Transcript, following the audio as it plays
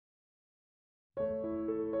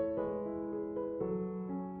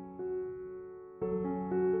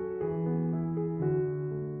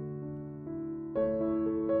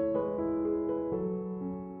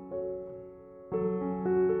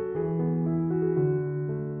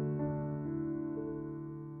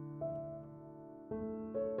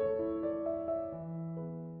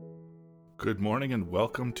Good morning and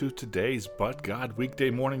welcome to today's But God Weekday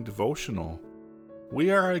Morning Devotional. We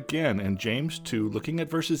are again in James 2 looking at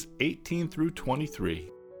verses 18 through 23.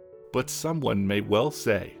 But someone may well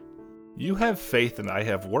say, "You have faith and I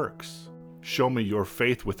have works. Show me your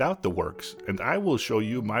faith without the works, and I will show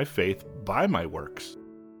you my faith by my works.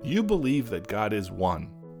 You believe that God is one.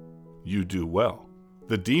 You do well.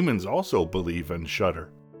 The demons also believe and shudder.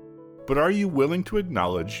 But are you willing to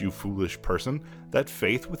acknowledge, you foolish person, that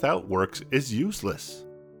faith without works is useless?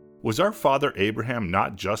 Was our father Abraham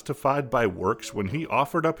not justified by works when he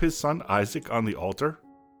offered up his son Isaac on the altar?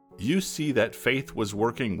 You see that faith was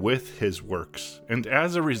working with his works, and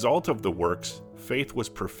as a result of the works, faith was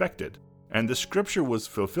perfected, and the scripture was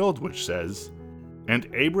fulfilled which says, 'And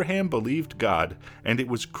Abraham believed God, and it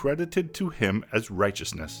was credited to him as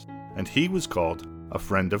righteousness, and he was called a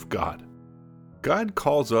friend of God.'" God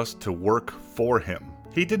calls us to work for Him.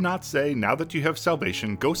 He did not say, "Now that you have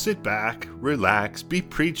salvation, go sit back, relax, be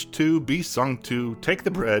preached to, be sung to, take the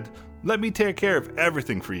bread, let me take care of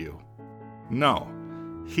everything for you." No,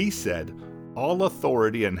 He said, "All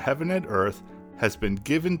authority in heaven and earth has been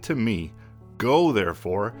given to me. Go,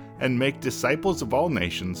 therefore, and make disciples of all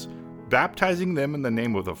nations, baptizing them in the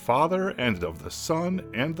name of the Father, and of the Son,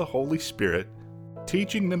 and the Holy Spirit,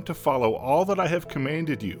 teaching them to follow all that I have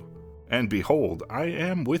commanded you. And behold, I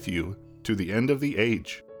am with you to the end of the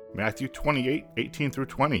age." Matthew 28:18 through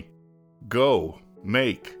 20. Go,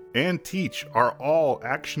 make, and teach are all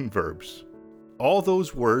action verbs. All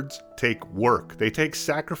those words take work. They take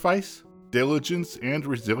sacrifice, diligence, and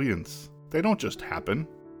resilience. They don't just happen.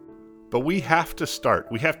 But we have to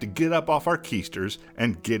start. We have to get up off our keisters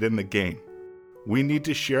and get in the game. We need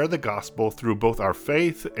to share the gospel through both our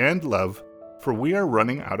faith and love, for we are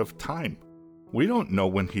running out of time. We don't know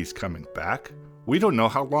when He's coming back. We don't know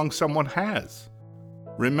how long someone has.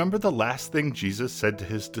 Remember the last thing Jesus said to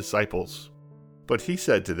His disciples. But He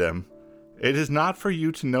said to them, "It is not for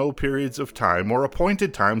you to know periods of time or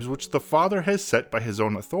appointed times which the Father has set by His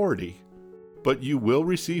own authority. But you will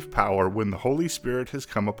receive power when the Holy Spirit has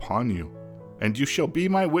come upon you. And you shall be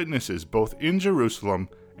my witnesses both in Jerusalem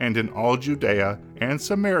and in all Judea and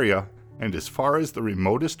Samaria and as far as the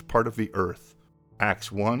remotest part of the earth."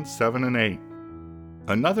 Acts 1:7 and 8.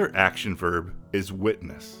 Another action verb is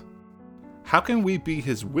witness. How can we be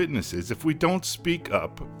His witnesses if we don't speak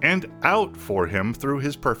up and out for Him through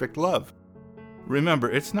His perfect love? Remember,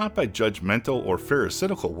 it's not by judgmental or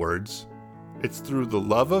pharisaical words. It's through the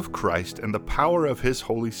love of Christ and the power of His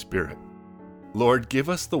Holy Spirit. Lord, give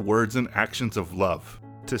us the words and actions of love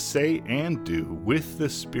to say and do with the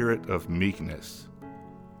spirit of meekness.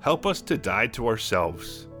 Help us to die to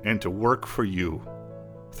ourselves and to work for You.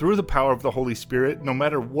 Through the power of the Holy Spirit, no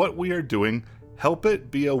matter what we are doing, help it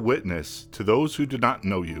be a witness to those who do not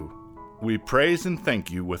know You. We praise and thank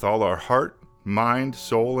You with all our heart, mind,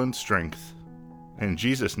 soul, and strength. In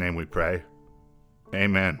Jesus' name we pray.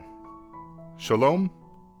 Amen. Shalom,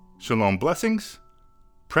 shalom blessings,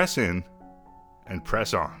 press in and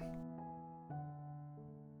press on.